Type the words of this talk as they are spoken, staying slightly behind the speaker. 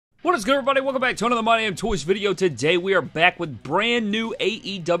What is good, everybody? Welcome back to another My Damn Toys video. Today we are back with brand new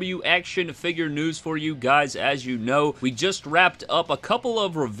AEW action figure news for you guys. As you know, we just wrapped up a couple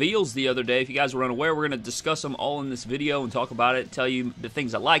of reveals the other day. If you guys were unaware, we're going to discuss them all in this video and talk about it, tell you the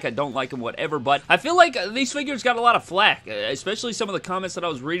things I like, I don't like them, whatever. But I feel like these figures got a lot of flack, especially some of the comments that I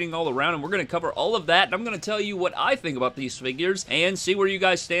was reading all around, and we're going to cover all of that. And I'm going to tell you what I think about these figures and see where you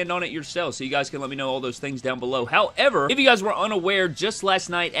guys stand on it yourselves, so you guys can let me know all those things down below. However, if you guys were unaware, just last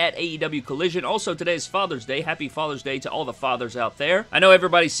night at AEW Collision. Also, today is Father's Day. Happy Father's Day to all the fathers out there. I know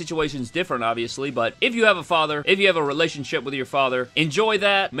everybody's situation is different, obviously, but if you have a father, if you have a relationship with your father, enjoy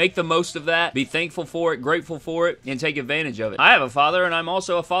that, make the most of that, be thankful for it, grateful for it, and take advantage of it. I have a father, and I'm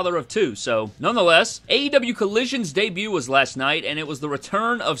also a father of two, so nonetheless, AEW Collision's debut was last night, and it was the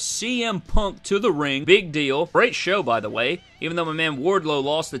return of CM Punk to the ring. Big deal. Great show, by the way. Even though my man Wardlow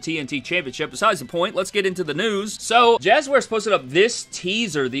lost the TNT Championship. Besides the point, let's get into the news. So, Jazwares posted up this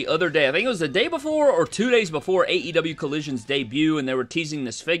teaser the other day. I think it was the day before or 2 days before AEW Collision's debut, and they were teasing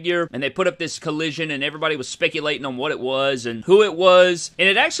this figure, and they put up this Collision, and everybody was speculating on what it was and who it was, and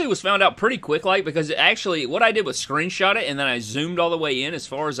it actually was found out pretty quick, because what I did was screenshot it, and then I zoomed all the way in as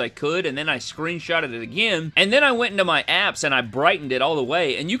far as I could, and then I screenshotted it again, and then I went into my apps, and I brightened it all the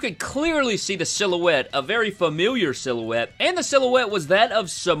way, and you could clearly see the silhouette, a very familiar silhouette, and the silhouette was that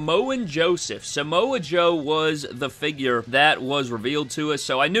of Samoan Joseph. Samoa Joe was the figure that was revealed to us,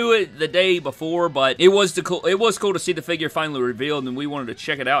 so I knew it the day before, but it was cool to see the figure finally revealed, and we wanted to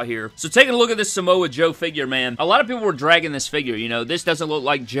check it out here. So taking a look at this Samoa Joe figure, man, a lot of people were dragging this figure. You know, this doesn't look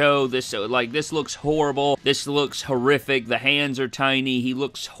like Joe. This looks horrible. This looks horrific. The hands are tiny. He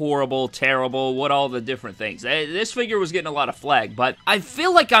looks horrible, terrible. What all the different things. This figure was getting a lot of flack, but I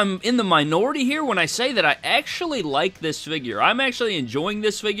feel like I'm in the minority here when I say that I actually like this figure. I'm actually enjoying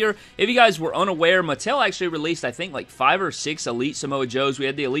this figure. If you guys were unaware, Mattel actually released, I think, like 5 or 6 Elite Samoa Joes. We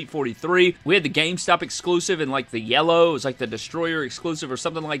had the Elite 43. We had the GameStop exclusive in, like, the yellow. It was like the Destroyer exclusive or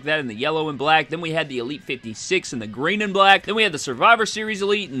something like that in the yellow and black. Then we had the Elite 56 in the green and black. Then we had the Survivor Series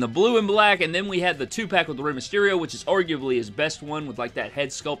Elite in the blue and black. And then we had the 2-pack with the Rey Mysterio, which is arguably his best one with, like, that head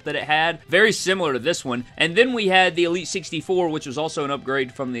sculpt that it had. Very similar to this one. And then we had the Elite 64, which was also an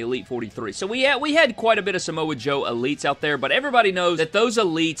upgrade from the Elite 43. So we had quite a bit of Samoa Joe Elites out there, but everybody knows that those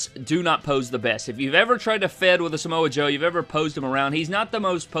Elites do not pose the best. If you've ever tried to fed with a Samoa Joe, you've ever posed him around, he's not the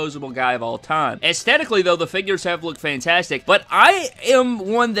most posable guy of all time. Aesthetically, though, the figures have looked fantastic, but I am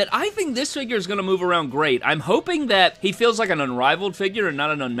one that I think this figure is going to move around great. I'm hoping that he feels like an unrivaled figure and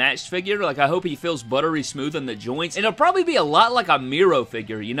not an unmatched figure. Like, I hope he feels buttery smooth in the joints, and it'll probably be a lot like a Miro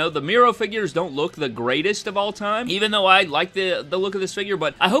figure. You know, the Miro figures don't look the greatest of all time, even though I like the look of this figure,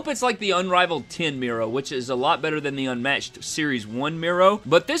 but I hope it's like the Unrivaled 10 Miro, which is a lot better than the Unmatched Series 1 Miro.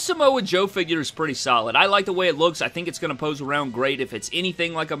 But this Samoa Joe figure is pretty solid. I like the way it looks. I think it's going to pose around great if it's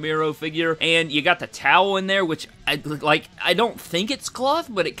anything like a Miro figure. And you got the towel in there, which I don't think it's cloth,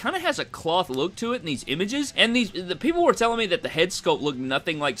 but it kind of has a cloth look to it in these images. And the people were telling me that the head sculpt looked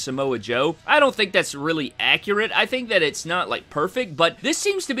nothing like Samoa Joe. I don't think that's really accurate. I think that it's not like perfect, but this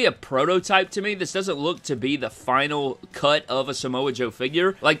seems to be a prototype to me. This doesn't look to be the final cut of a Samoa Joe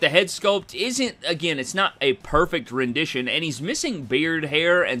figure. Like, the head sculpt isn't, again, it's not a perfect rendition, and he's missing beard,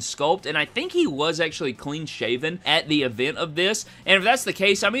 hair, and sculpt, and I think he was actually clean shaven at the event of this. And if that's the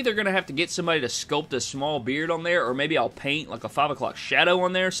case, I'm either going to have to get somebody to sculpt a small beard on there, or maybe I'll paint like a 5 o'clock shadow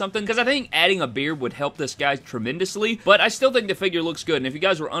on there or something, because I think adding a beard would help this guy tremendously. But I still think the figure looks good, and if you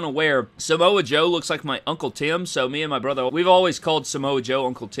guys were unaware, Samoa Joe looks like my Uncle Tim. So me and my brother, we've always called Samoa Joe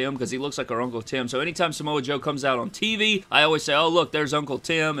Uncle Tim because he looks like our Uncle Tim. So anytime Samoa Joe comes out on TV, I always say, oh look, there's Uncle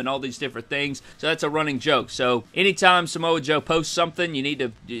Tim, and all these different things. So that's a running joke. So anytime Samoa Joe posts something, you need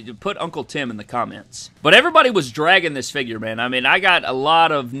to put Uncle Tim in the comments. But everybody was dragging this figure, man. I mean, I got a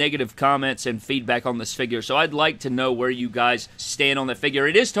lot of negative comments and feedback on this figure, so I'd like to know where you guys stand on that figure.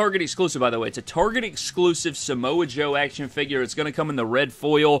 It is Target exclusive, by the way. It's a Target exclusive Samoa Joe action figure. It's going to come in the red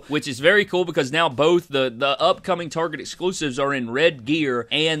foil, which is very cool because now both the upcoming Target exclusives are in red gear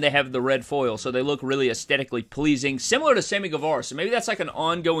and they have the red foil, so they look really aesthetically pleasing, similar to Sammy Guevara. So maybe that's like an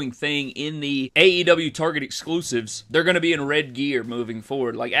ongoing thing in the AEW Target exclusives. They're going to be in red gear moving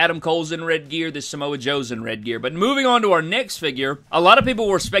forward. Like Adam Cole's in red gear, this Samoa Joe's in red gear. But moving on to our next figure, a lot of people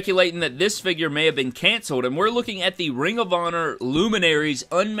were speculating that this figure may have been canceled, and we're looking at the Ring of Honor Luminaries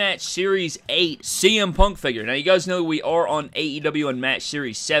Unmatched Series 8 CM Punk figure. Now, you guys know we are on AEW Unmatched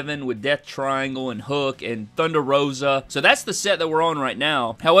Series 7 with Death Triangle and Hook and Thunder Rosa. So that's the set that we're on right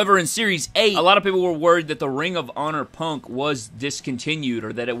now. However, in Series 8, a lot of people were worried that the Ring of Honor Punk was discontinued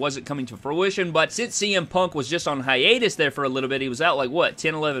or that it wasn't coming to fruition. But since CM Punk was just on hiatus there for a little bit, he was out like, what,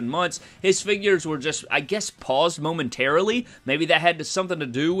 10, 11 months, his figures were just, I guess, paused momentarily. Maybe that had something to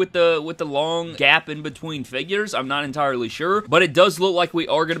do with the long gap in between figures. I'm not entirely sure, but it does look like we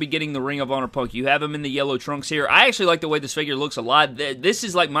are going to be getting the Ring of Honor Punk. You have him in the yellow trunks here. I actually like the way this figure looks a lot. This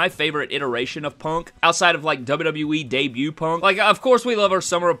is like my favorite iteration of Punk outside of like WWE debut Punk. Like, of course, we love our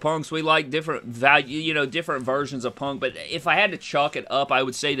Summer of Punks. We like different value, you know, different versions of Punk, but if I had to chalk it up, I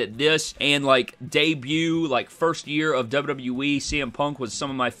would say that this and like debut, like first year of WWE CM Punk was some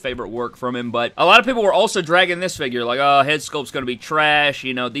of my favorite work from him. But a lot of people were also dragging this figure like, oh, head sculpt's going to be trash,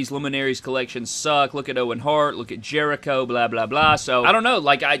 you know, these Luminaries collections suck, look at Owen Hart, look at Jericho, blah, blah, blah. So, I don't know,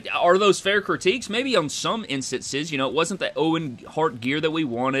 like, are those fair critiques? Maybe on some instances, you know, it wasn't the Owen Hart gear that we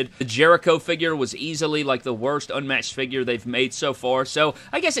wanted. The Jericho figure was easily, like, the worst unmatched figure they've made so far, so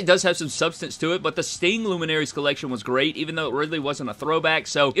I guess it does have some substance to it, but the Sting Luminaries collection was great, even though it really wasn't a throwback,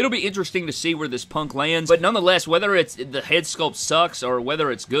 so it'll be interesting to see where this Punk lands, but nonetheless, whether it's the head sculpt sucks or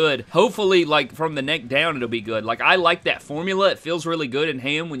whether it's good, hopefully, like, from the neck down, it'll be good. Like, I like that formula. It feels really good in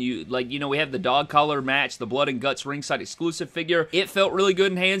hand when you, like, you know, we have the dog collar match, the Blood and Guts ringside exclusive figure. It felt really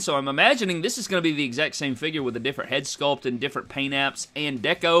good in hand, so I'm imagining this is going to be the exact same figure with a different head sculpt and different paint apps and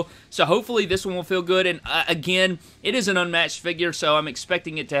deco, so hopefully this one will feel good, and again, it is an unmatched figure, so I'm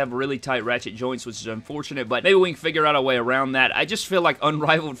expecting it to have really tight ratchet joints, which is unfortunate, but maybe we can figure out a way around that. I just feel like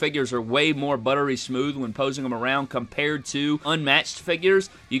Unrivaled figures are way more buttery smooth when posing them around compared to unmatched figures.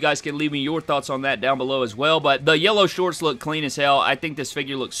 You guys can leave me your thoughts on that down below as well, but the yellow shorts look clean as hell. I think this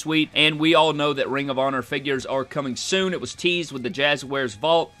figure looks sweet, and we all know that Ring of Honor figures are coming soon. It was teased with the Jazwares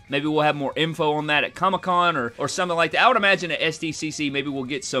Vault. Maybe we'll have more info on that at Comic-Con or something like that. I would imagine at SDCC, maybe we'll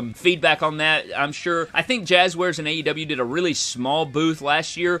get some feedback on that, I'm sure. I think Jazwares and AEW did a really small booth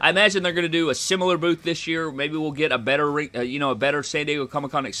last year. I imagine they're going to do a similar booth this year. Maybe we'll get a better, a better San Diego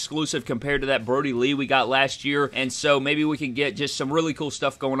Comic-Con exclusive compared to that Brody Lee we got last year, and so maybe we can get just some really cool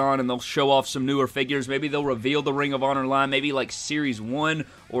stuff going on, and they'll show off some newer figures. Maybe they'll reveal the Ring of Honor line, maybe like Series 1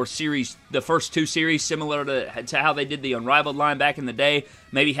 or the first two series, similar to how they did the Unrivaled line back in the day.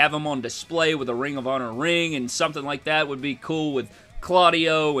 Maybe have them on display with a Ring of Honor ring, and something like that would be cool with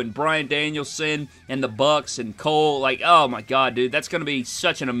Claudio and Bryan Danielson and the Bucks and Cole. Like, oh my god, dude, that's going to be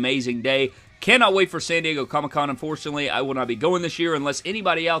such an amazing day. Cannot wait for San Diego Comic-Con. Unfortunately, I will not be going this year unless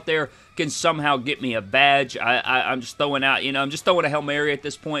anybody out there can somehow get me a badge. I'm just throwing out, I'm just throwing a Hail Mary at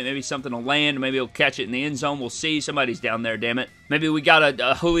this point. Maybe something will land. Maybe he'll catch it in the end zone. We'll see. Somebody's down there, damn it. Maybe we got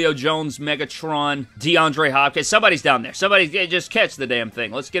a Julio Jones, Megatron, DeAndre Hopkins. Somebody's down there. Somebody just catch the damn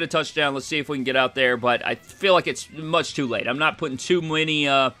thing. Let's get a touchdown. Let's see if we can get out there, but I feel like it's much too late. I'm not putting too many,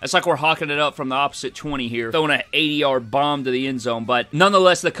 it's like we're hawking it up from the opposite 20 here, throwing an 80-yard bomb to the end zone, but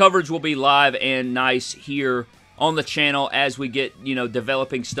nonetheless, the coverage will be live and nice here on the channel as we get,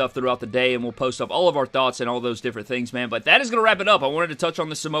 developing stuff throughout the day, and we'll post up all of our thoughts and all those different things, man. But that is going to wrap it up. I wanted to touch on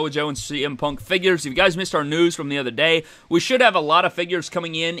the Samoa Joe and CM Punk figures. If you guys missed our news from the other day, we should have a lot of figures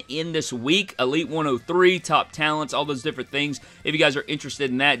coming in this week. Elite 103, Top Talents, all those different things. If you guys are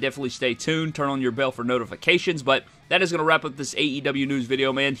interested in that, definitely stay tuned. Turn on your bell for notifications, but that is going to wrap up this AEW news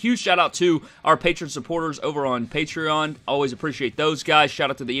video, man. Huge shout out to our patron supporters over on Patreon. Always appreciate those guys. Shout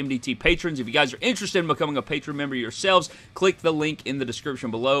out to the MDT patrons. If you guys are interested in becoming a patron member yourselves, click the link in the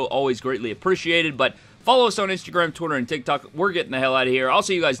description below. Always greatly appreciated. But follow us on Instagram, Twitter, and TikTok. We're getting the hell out of here. I'll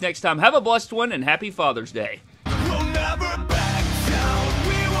see you guys next time. Have a blessed one, and happy Father's Day. We'll never